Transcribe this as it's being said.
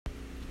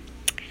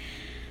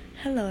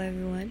Hello,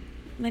 everyone.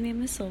 My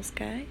name is Soul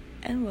Sky,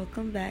 and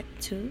welcome back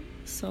to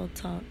Soul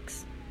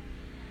Talks.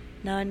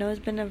 Now, I know it's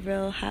been a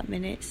real hot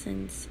minute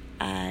since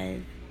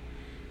I've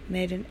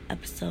made an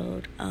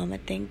episode. I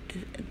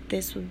think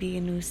this would be a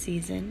new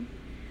season,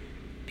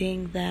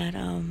 being that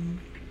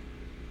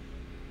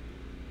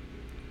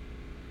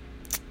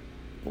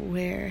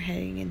we're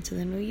heading into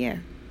the new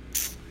year.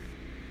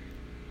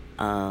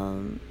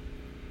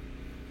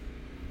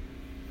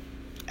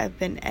 I've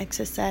been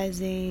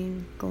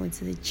exercising, going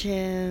to the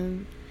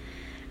gym.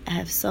 I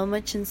have so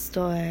much in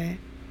store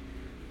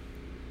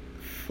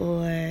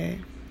for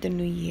the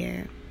new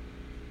year.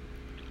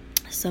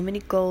 So many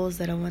goals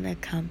that I want to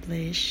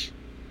accomplish.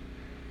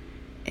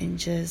 And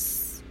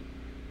just,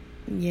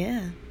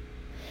 yeah.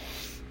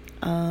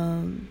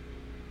 I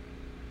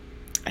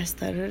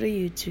started a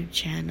YouTube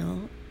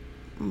channel.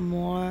 I'm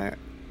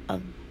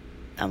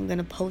going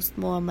to post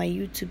more on my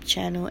YouTube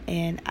channel,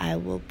 and I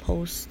will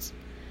post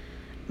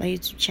my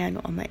YouTube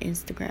channel on my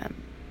Instagram.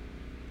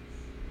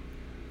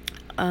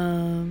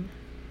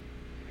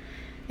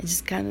 It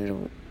just kind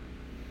of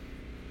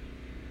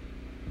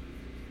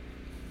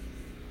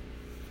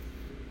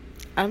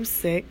I'm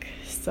sick,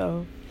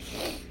 so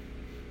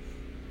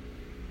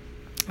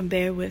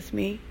bear with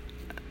me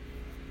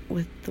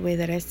with the way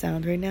that I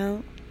sound right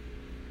now.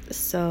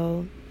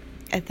 So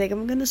I think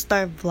I'm gonna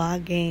start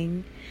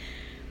vlogging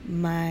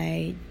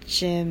my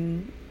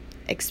gym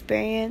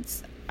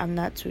experience. I'm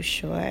not too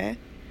sure.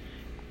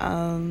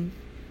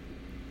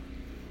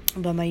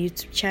 But my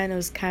YouTube channel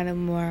is kind of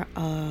more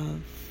of,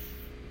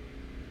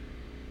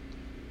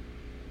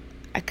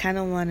 I kind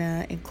of want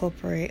to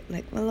incorporate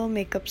like my little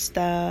makeup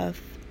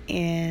stuff,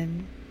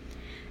 and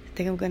I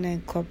think I'm going to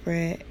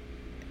incorporate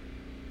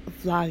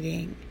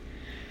vlogging.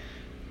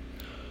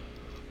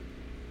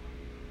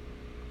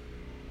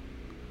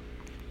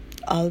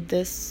 All of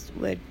this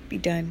would be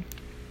done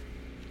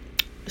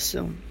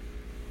soon.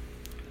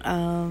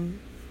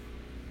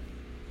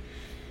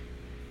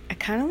 I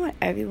kind of want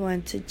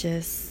everyone to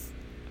just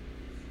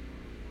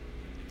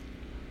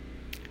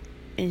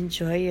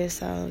enjoy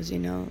yourselves, I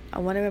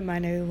want to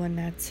remind everyone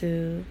not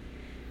to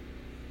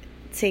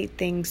take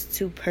things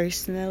too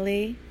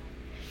personally.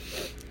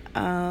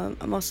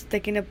 I'm also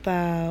thinking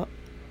about,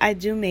 I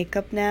do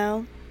makeup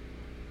now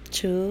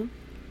too.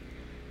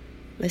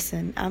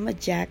 Listen, I'm a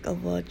jack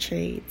of all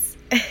trades.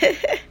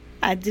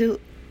 I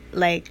do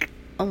like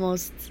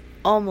almost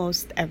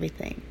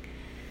everything.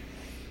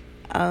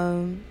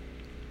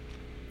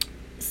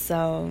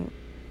 So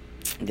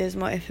there's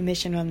more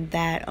information on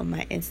that on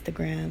my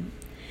Instagram.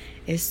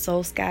 It's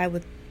Soul Sky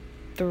with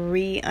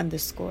 3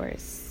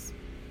 underscores.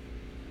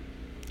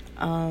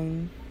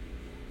 And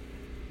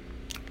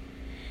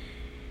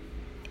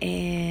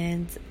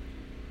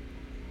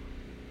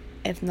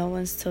if no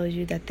one's told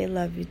you that they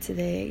love you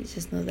today,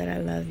 just know that I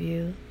love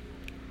you.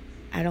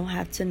 I don't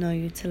have to know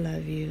you to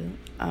love you.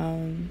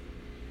 And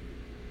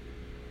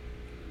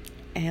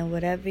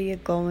whatever you're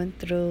going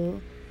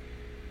through,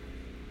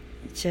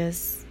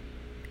 just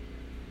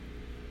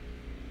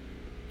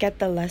get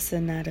the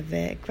lesson out of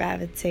it.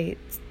 Gravitate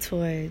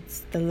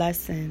towards the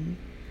lesson.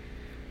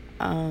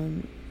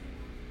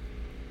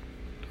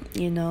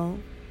 We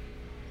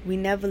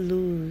never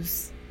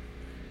lose.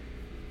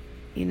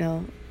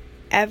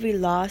 Every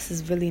loss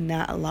is really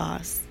not a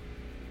loss.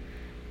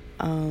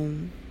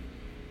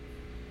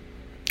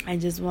 I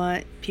just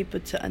want people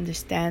to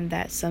understand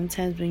that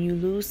sometimes when you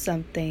lose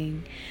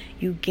something,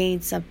 you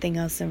gain something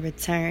else in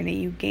return, and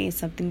you gain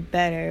something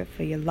better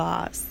for your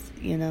loss,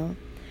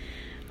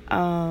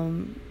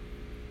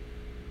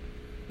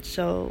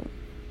 So,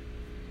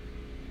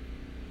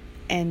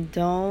 and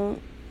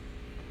don't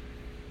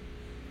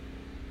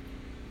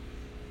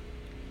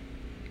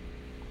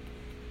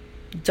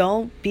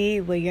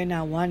be where you're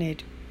not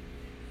wanted.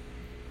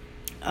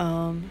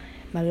 My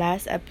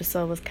last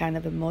episode was kind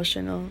of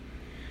emotional.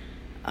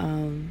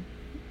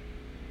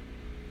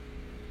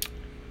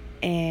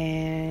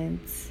 And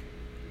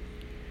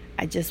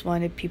I just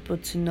wanted people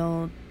to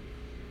know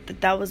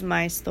that was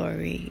my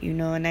story,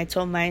 and I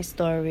told my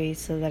story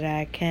so that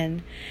I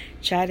can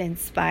try to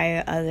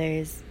inspire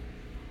others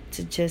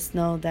to just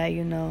know that,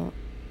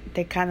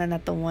 they're kind of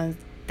not the ones,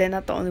 they're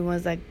not the only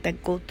ones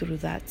that go through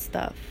that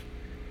stuff.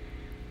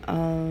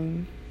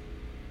 And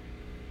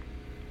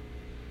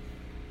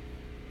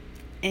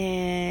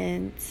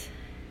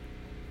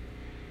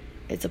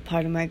it's a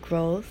part of my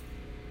growth.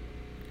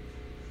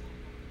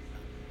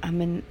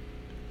 I'm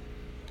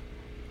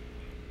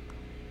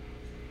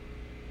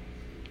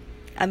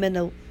in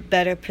a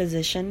better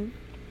position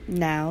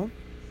now.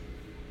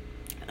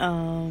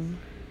 I've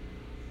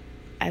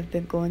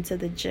been going to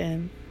the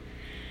gym,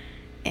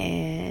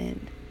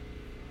 and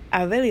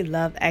I really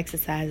love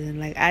exercising.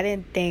 Like, I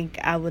didn't think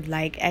I would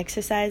like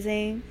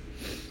exercising.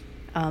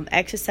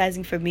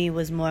 Exercising for me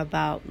was more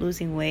about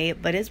losing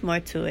weight, but it's more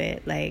to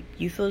it. Like,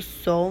 you feel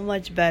so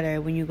much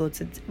better when you go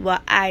to, well,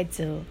 I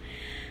do.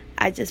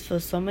 I just feel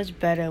so much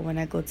better when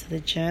I go to the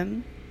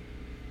gym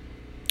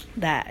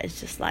that it's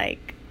just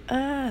like,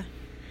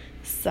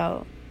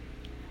 So,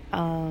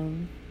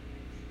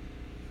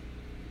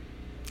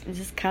 I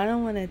just kind of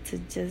wanted to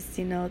just,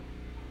 I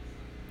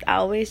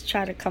always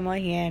try to come on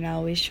here and I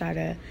always try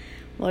to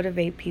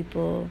motivate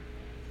people,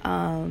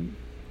 and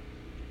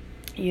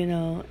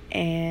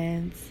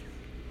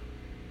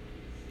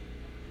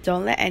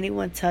don't let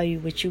anyone tell you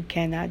what you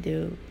cannot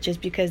do.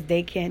 Just because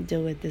they can't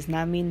do it does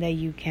not mean that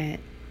you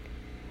can't.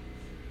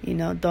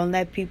 Don't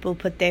let people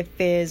put their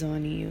fears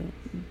on you.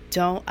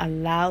 Don't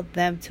allow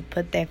them to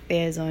put their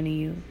fears on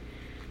you.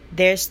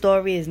 Their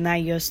story is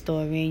not your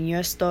story, and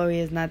your story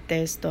is not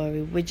their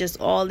story. We're just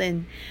all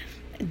in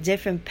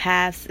different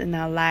paths in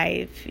our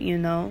life,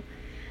 and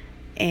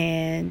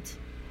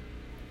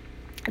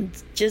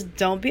just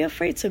don't be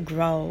afraid to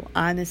grow,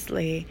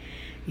 honestly.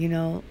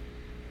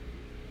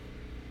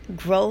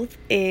 Growth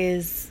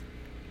is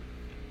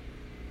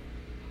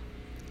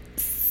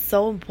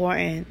so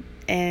important,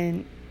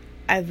 and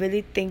I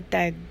really think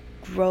that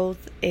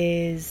growth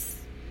is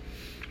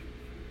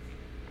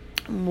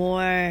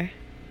more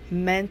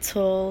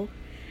mental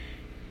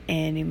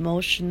and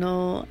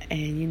emotional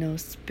and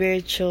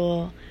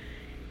spiritual.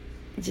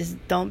 Just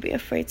don't be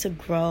afraid to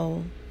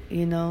grow.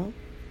 Don't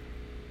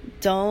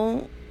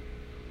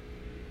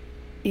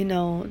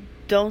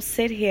don't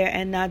sit here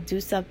and not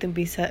do something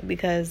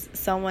because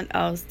someone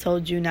else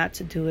told you not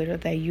to do it, or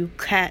that you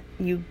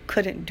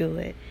couldn't do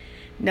it.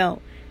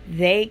 No,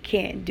 they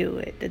can't do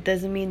it. That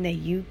doesn't mean that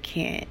you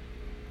can't.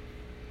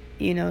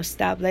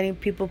 Stop letting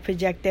people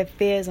project their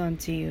fears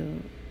onto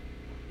you.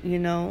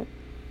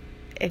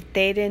 If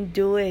they didn't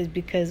do it, it's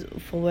because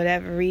for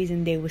whatever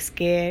reason they were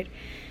scared.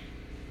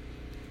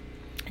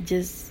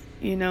 Just,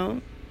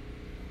 don't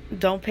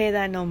pay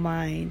that no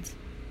mind.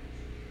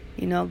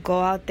 Go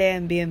out there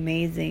and be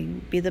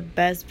amazing. Be the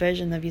best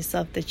version of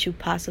yourself that you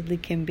possibly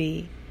can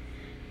be.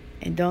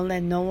 And don't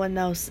let no one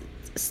else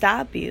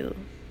stop you.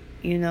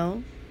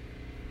 You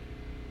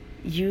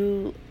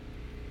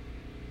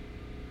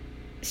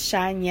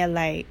shine your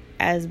light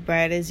as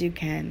bright as you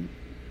can.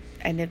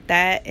 And if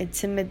that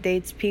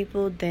intimidates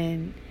people,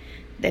 then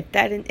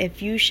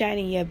if you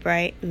shining your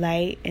bright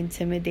light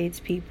intimidates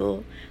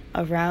people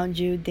around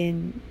you,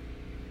 then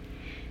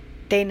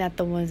they're not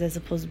the ones that's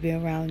supposed to be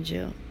around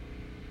you.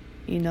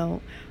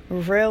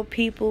 Real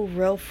people,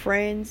 real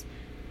friends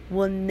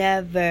will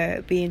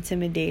never be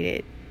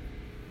intimidated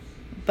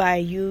by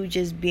you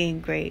just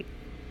being great.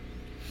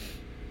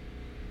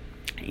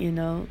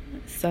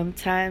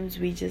 Sometimes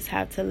we just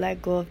have to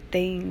let go of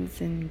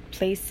things and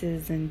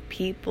places and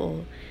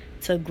people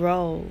to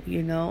grow,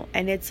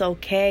 and it's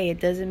okay. It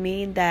doesn't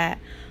mean that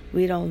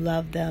we don't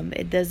love them.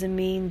 It doesn't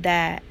mean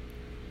that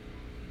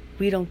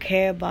we don't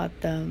care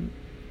about them.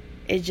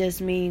 It just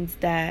means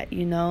that,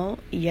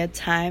 your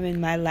time in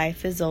my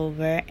life is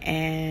over,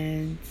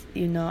 and,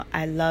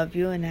 I love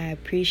you and I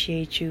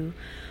appreciate you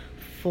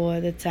for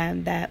the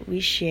time that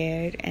we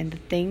shared and the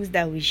things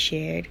that we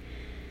shared.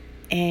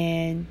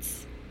 And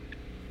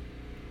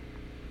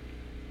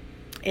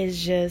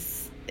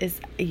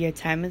your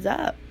time is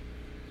up.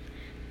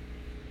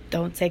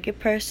 Don't take it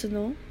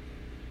personal.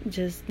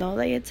 Just know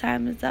that your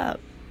time is up.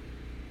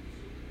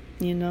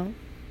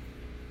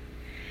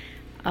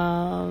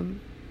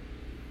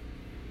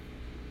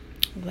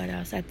 What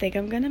else? I think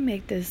I'm gonna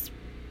make this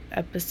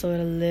episode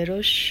a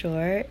little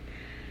shorter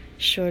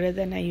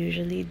than I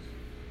usually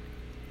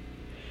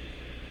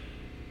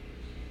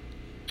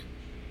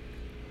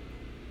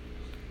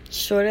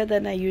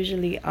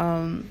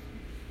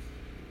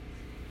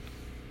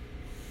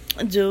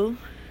do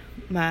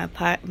my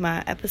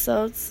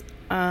episodes.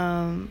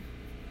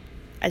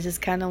 I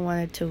just kind of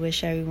wanted to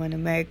wish everyone a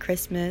Merry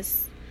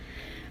Christmas,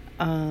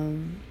 a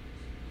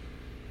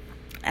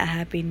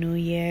Happy New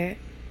Year,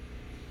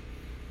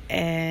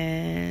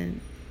 and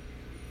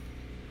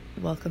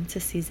welcome to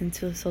season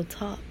 2 of Soul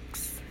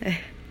Talks.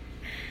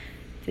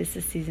 This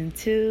is season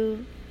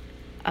 2.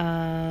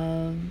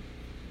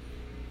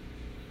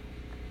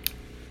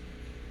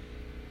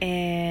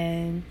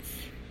 And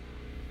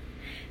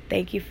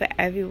thank you for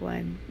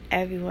everyone.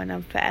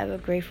 I'm forever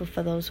grateful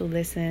for those who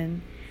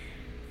listen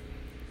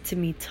to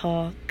me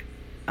talk.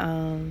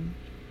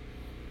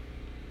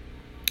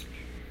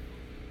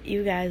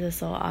 You guys are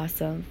so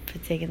awesome for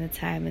taking the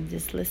time and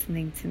just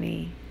listening to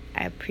me.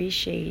 I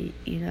appreciate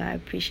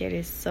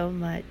it so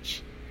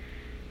much.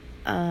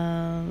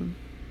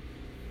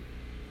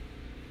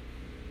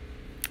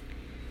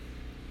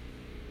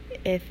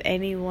 If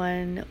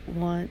anyone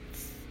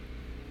wants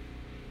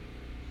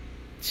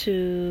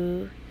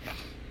to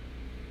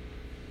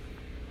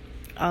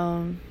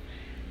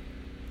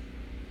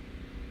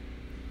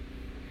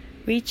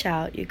reach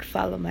out, you can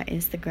follow my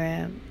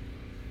Instagram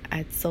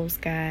at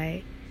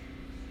SoulSky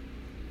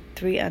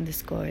 3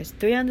 underscores.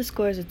 3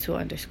 underscores or 2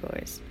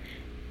 underscores.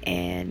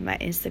 And my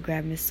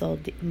Instagram is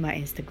my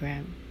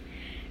Instagram.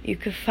 You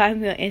can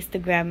find me on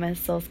Instagram at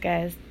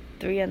SoulSky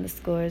 3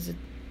 underscores.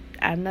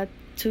 I'm not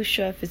too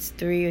sure if it's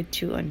 3 or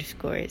 2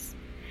 underscores.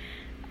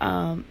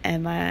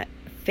 And my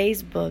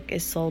Facebook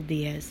is Soul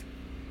Diaz.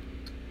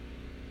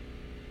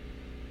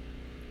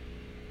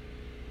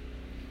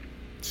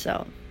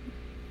 So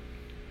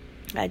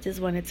I just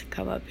wanted to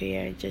come up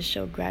here and just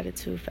show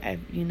gratitude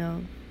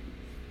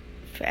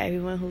For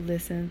everyone who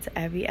listens to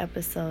every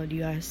episode,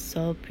 you are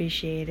so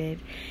appreciated.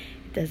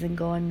 It doesn't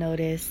go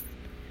unnoticed.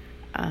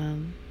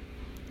 And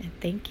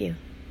thank you.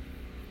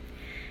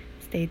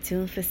 Stay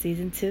tuned for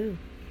season 2.